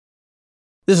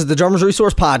This is the Drummers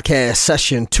Resource Podcast,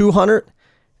 session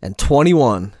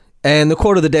 221. And the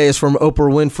quote of the day is from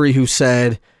Oprah Winfrey, who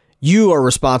said, "You are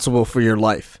responsible for your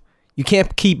life. You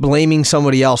can't keep blaming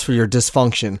somebody else for your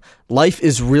dysfunction. Life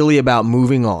is really about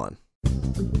moving on."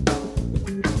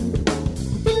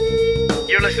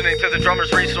 You're listening to the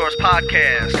Drummers Resource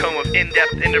Podcast, home of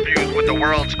in-depth interviews with the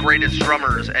world's greatest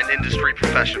drummers and industry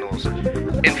professionals.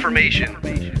 Information,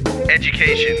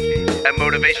 education, and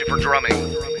motivation for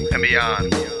drumming and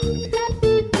beyond.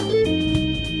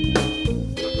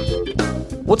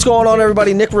 What's going on,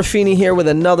 everybody? Nick Ruffini here with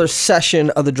another session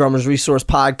of the Drummers Resource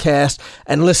Podcast.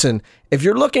 And listen, if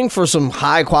you're looking for some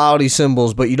high-quality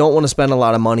cymbals, but you don't want to spend a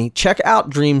lot of money, check out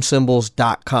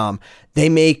dreamcymbals.com. They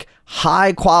make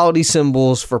high-quality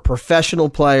cymbals for professional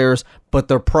players, but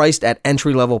they're priced at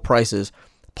entry-level prices.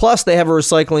 Plus, they have a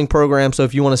recycling program, so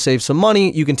if you want to save some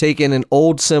money, you can take in an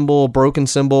old cymbal, broken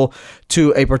cymbal,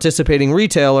 to a participating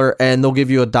retailer, and they'll give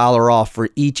you $1 off for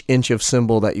each inch of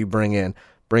cymbal that you bring in.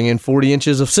 Bring in 40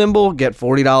 inches of cymbal, get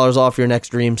 $40 off your next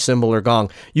Dream cymbal or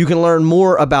gong. You can learn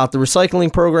more about the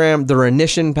recycling program, the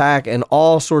Ignition Pack, and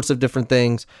all sorts of different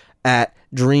things at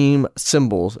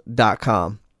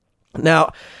dreamcymbals.com.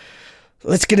 Now,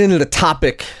 let's get into the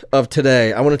topic of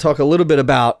today. I want to talk a little bit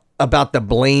about the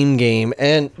blame game.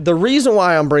 And the reason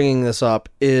why I'm bringing this up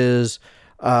is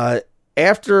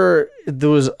after there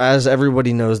was, as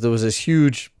everybody knows, there was this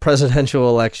huge presidential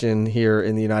election here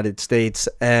in the United States,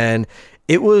 and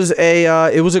it was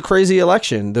a crazy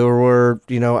election. There were,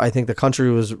 I think the country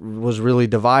was really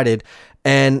divided.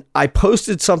 And I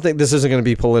posted something. This isn't going to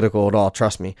be political at all,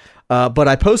 trust me. But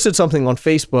I posted something on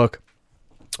Facebook,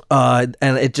 and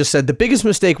it just said, the biggest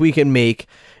mistake we can make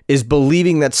is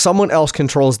believing that someone else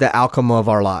controls the outcome of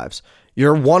our lives.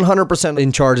 You're 100%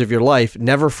 in charge of your life.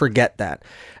 Never forget that.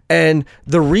 And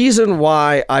the reason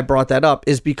why I brought that up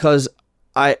is because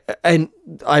I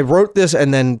wrote this,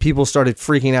 and then people started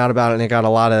freaking out about it, and it got a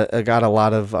lot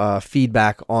of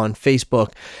feedback on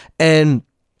Facebook. And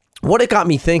what it got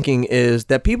me thinking is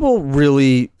that people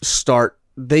really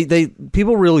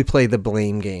people really play the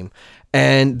blame game,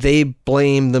 and they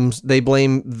blame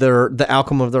the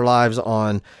outcome of their lives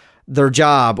on their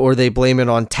job, or they blame it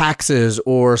on taxes,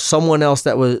 or something else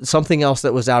that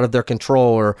was out of their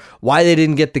control, or why they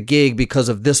didn't get the gig because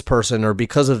of this person, or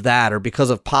because of that, or because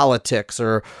of politics,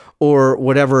 or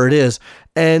whatever it is.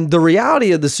 And the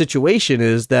reality of the situation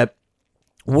is that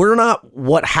we're not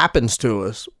what happens to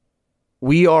us.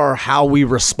 We are how we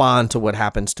respond to what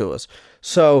happens to us.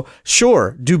 So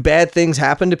sure, do bad things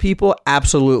happen to people?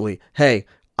 Absolutely. Hey,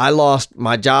 I lost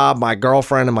my job, my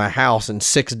girlfriend, and my house in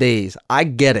 6 days. I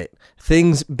get it.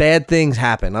 Bad things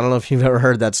happen. I don't know if you've ever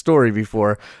heard that story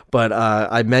before, but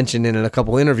I mentioned it in a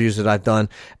couple interviews that I've done.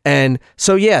 And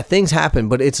so, yeah, things happen,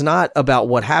 but it's not about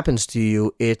what happens to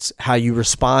you. It's how you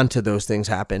respond to those things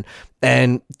happen.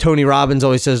 And Tony Robbins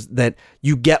always says that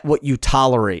you get what you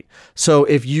tolerate. So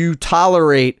if you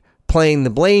tolerate playing the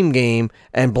blame game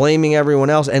and blaming everyone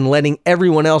else and letting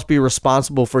everyone else be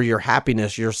responsible for your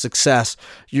happiness, your success,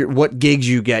 what gigs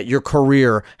you get, your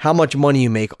career, how much money you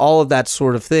make, all of that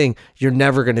sort of thing, you're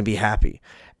never going to be happy.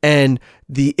 And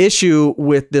the issue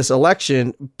with this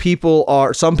election,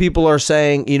 some people are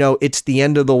saying, it's the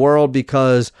end of the world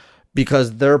because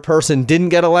their person didn't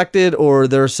get elected, or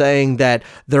they're saying that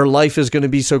their life is going to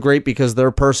be so great because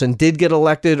their person did get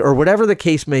elected, or whatever the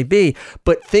case may be.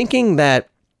 But thinking that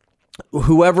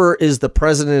whoever is the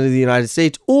president of the United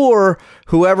States, or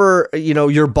whoever,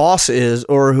 your boss is,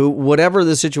 or whatever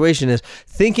the situation is,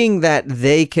 thinking that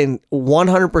they can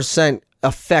 100%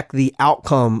 affect the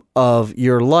outcome of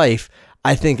your life,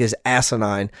 I think is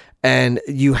asinine. And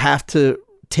you have to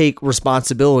take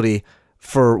responsibility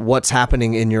for what's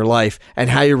happening in your life and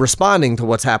how you're responding to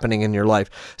what's happening in your life.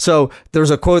 So there's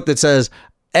a quote that says,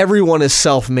 everyone is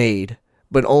self-made,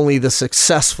 but only the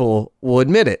successful will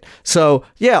admit it. So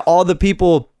yeah, all the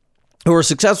people who are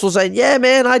successful say, yeah,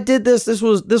 man, I did this. This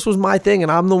was my thing,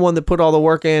 and I'm the one that put all the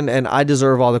work in, and I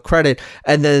deserve all the credit.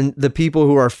 And then the people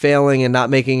who are failing and not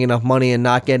making enough money and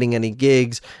not getting any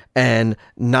gigs and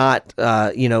not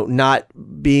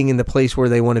being in the place where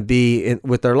they want to be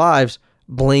with their lives,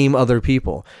 blame other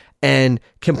people. And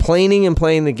complaining and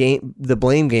playing the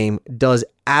blame game does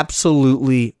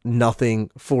absolutely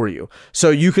nothing for you. So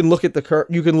you can look at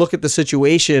the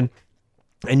situation,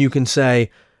 and you can say,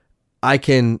 I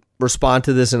can respond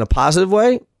to this in a positive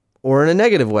way or in a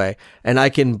negative way, and I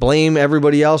can blame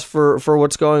everybody else for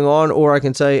what's going on, or I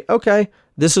can say, okay,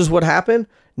 this is what happened.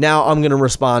 Now I'm going to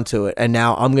respond to it, and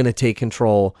now I'm going to take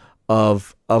control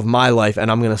of my life,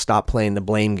 and I'm going to stop playing the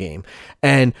blame game.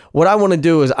 And what I want to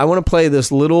do is I want to play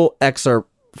this little excerpt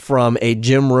from a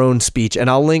Jim Rohn speech, and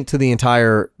I'll link to the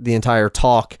entire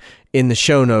talk in the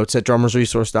show notes at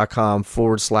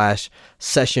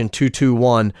drummersresource.com/session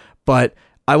 221. But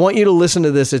I want you to listen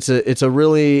to this. It's a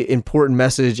really important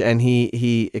message, and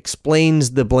he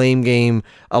explains the blame game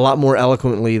a lot more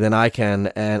eloquently than I can,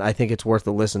 and I think it's worth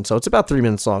a listen. So it's about 3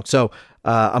 minutes long. So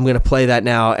I'm going to play that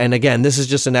now. And again, this is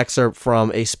just an excerpt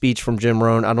from a speech from Jim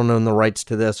Rohn. I don't own the rights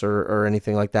to this or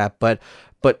anything like that, but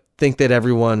think that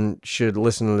everyone should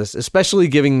listen to this, especially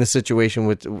given the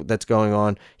situation that's going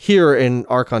on here in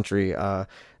our country.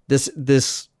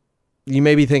 This you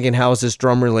may be thinking, how is this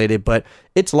drum related? But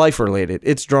it's life related.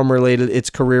 It's drum related. It's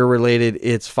career related.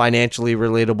 It's financially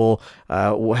relatable.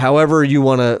 However you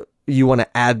want to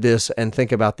add this and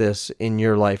think about this in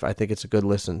your life, I think it's a good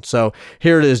listen. So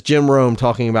here it is, Jim Rohn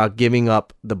talking about giving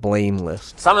up the blame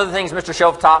list. Some of the things Mr.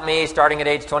 Shoaff taught me starting at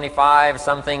age 25,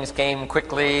 some things came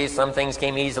quickly, some things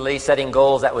came easily. Setting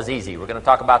goals, that was easy. We're going to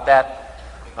talk about that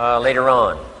later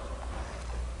on.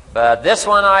 But this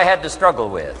one I had to struggle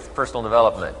with, personal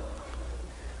development.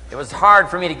 It was hard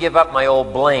for me to give up my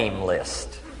old blame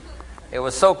list. It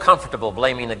was so comfortable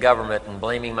blaming the government and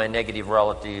blaming my negative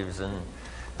relatives and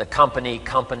the company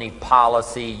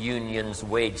policy, unions,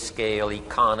 wage scale,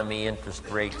 economy, interest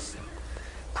rates,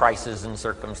 prices and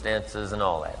circumstances and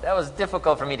all that. That was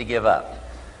difficult for me to give up.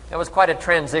 That was quite a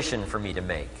transition for me to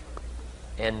make,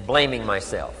 and blaming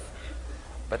myself.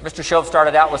 But Mr. Shoaff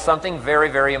started out with something very,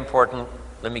 very important.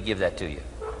 Let me give that to you.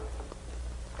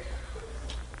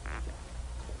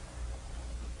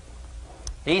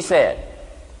 He said,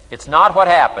 it's not what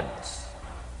happens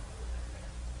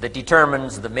that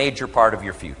determines the major part of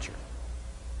your future.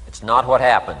 It's not what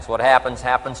happens. What happens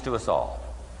to us all.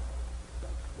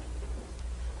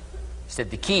 He said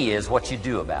the key is what you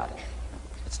do about it.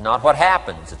 It's not what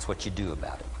happens, it's what you do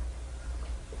about it.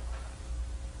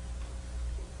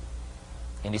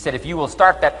 And he said if you will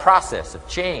start that process of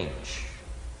change,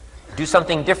 do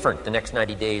something different the next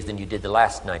 90 days than you did the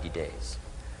last 90 days,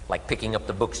 like picking up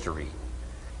the books to read.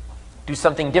 Do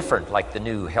something different, like the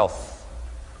new health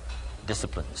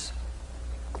disciplines,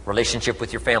 relationship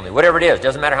with your family, whatever it is,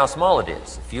 doesn't matter how small it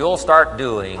is. If you'll start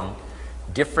doing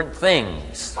different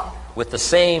things with the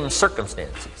same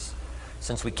circumstances,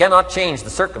 since we cannot change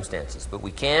the circumstances, but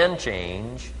we can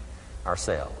change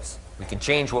ourselves. We can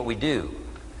change what we do.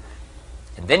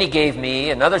 And then he gave me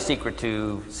another secret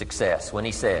to success when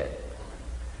he said,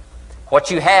 what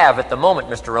you have at the moment,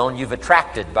 Mr. Rohn, you've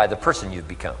attracted by the person you've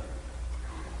become.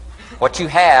 What you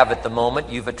have at the moment,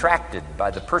 you've attracted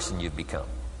by the person you've become.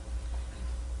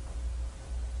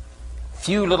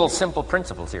 Few little simple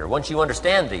principles here. Once you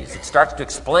understand these, it starts to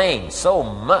explain so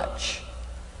much.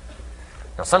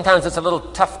 Now, sometimes it's a little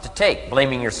tough to take,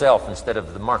 blaming yourself instead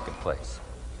of the marketplace,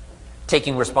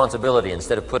 taking responsibility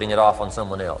instead of putting it off on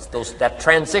someone else. That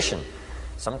transition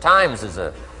sometimes is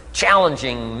a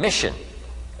challenging mission.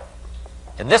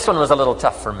 And this one was a little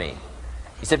tough for me.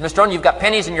 He said, Mr. Rohn, you've got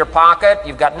pennies in your pocket,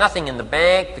 you've got nothing in the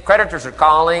bank, the creditors are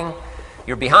calling,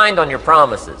 you're behind on your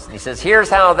promises. And he says, here's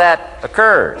how that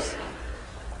occurs.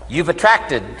 You've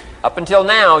attracted, up until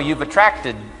now, you've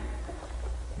attracted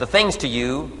the things to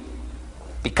you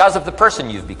because of the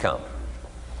person you've become.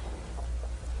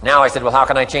 Now I said, well, how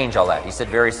can I change all that? He said,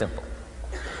 very simple.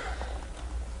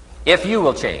 If you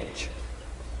will change,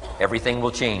 everything will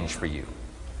change for you.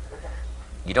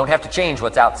 You don't have to change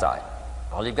what's outside.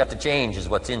 All you've got to change is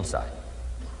what's inside.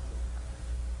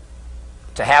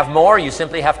 To have more, you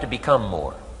simply have to become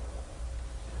more.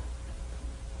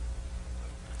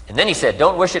 And then he said,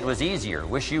 don't wish it was easier,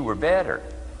 wish you were better.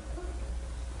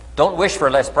 Don't wish for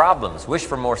less problems, wish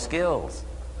for more skills.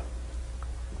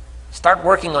 Start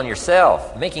working on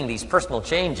yourself, making these personal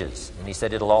changes. And he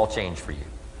said, it'll all change for you.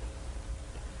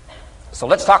 So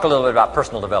let's talk a little bit about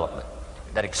personal development.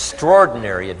 That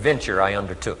extraordinary adventure I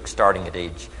undertook starting at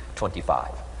age 25.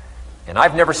 And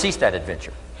I've never ceased that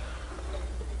adventure.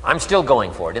 I'm still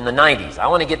going for it. In the 90s, I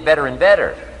want to get better and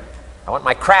better. I want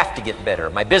my craft to get better,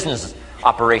 my business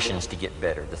operations to get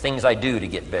better, the things I do to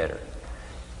get better.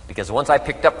 Because once I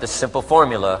picked up this simple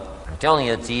formula, I'm telling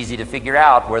you, it's easy to figure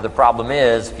out where the problem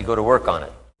is if you go to work on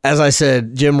it. As I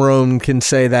said, Jim Rohn can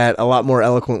say that a lot more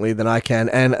eloquently than I can.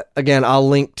 And again, I'll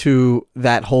link to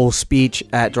that whole speech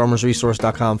at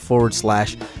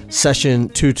drummersresource.com/session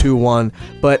 221.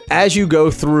 But as you go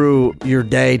through your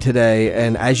day today,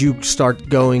 and as you start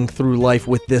going through life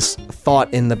with this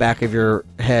thought in the back of your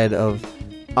head of,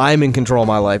 I'm in control of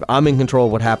my life, I'm in control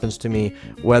of what happens to me,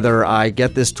 whether I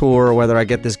get this tour, whether I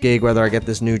get this gig, whether I get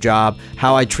this new job,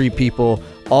 how I treat people,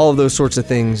 all of those sorts of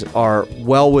things are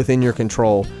well within your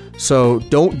control. So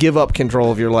don't give up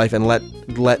control of your life and let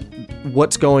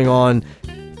what's going on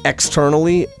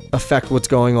externally affect what's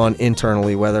going on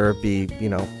internally, whether it be,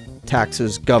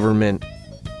 taxes, government,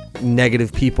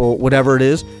 negative people, whatever it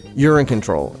is, you're in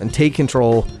control. And take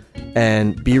control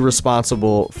and be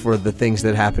responsible for the things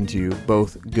that happen to you,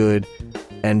 both good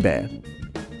and bad.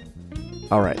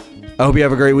 All right. I hope you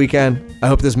have a great weekend. I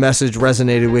hope this message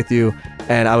resonated with you.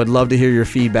 And I would love to hear your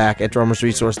feedback at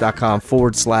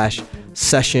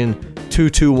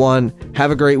drummersresource.com/session221.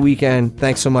 Have a great weekend.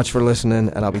 Thanks so much for listening,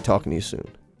 and I'll be talking to you soon.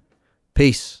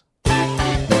 Peace.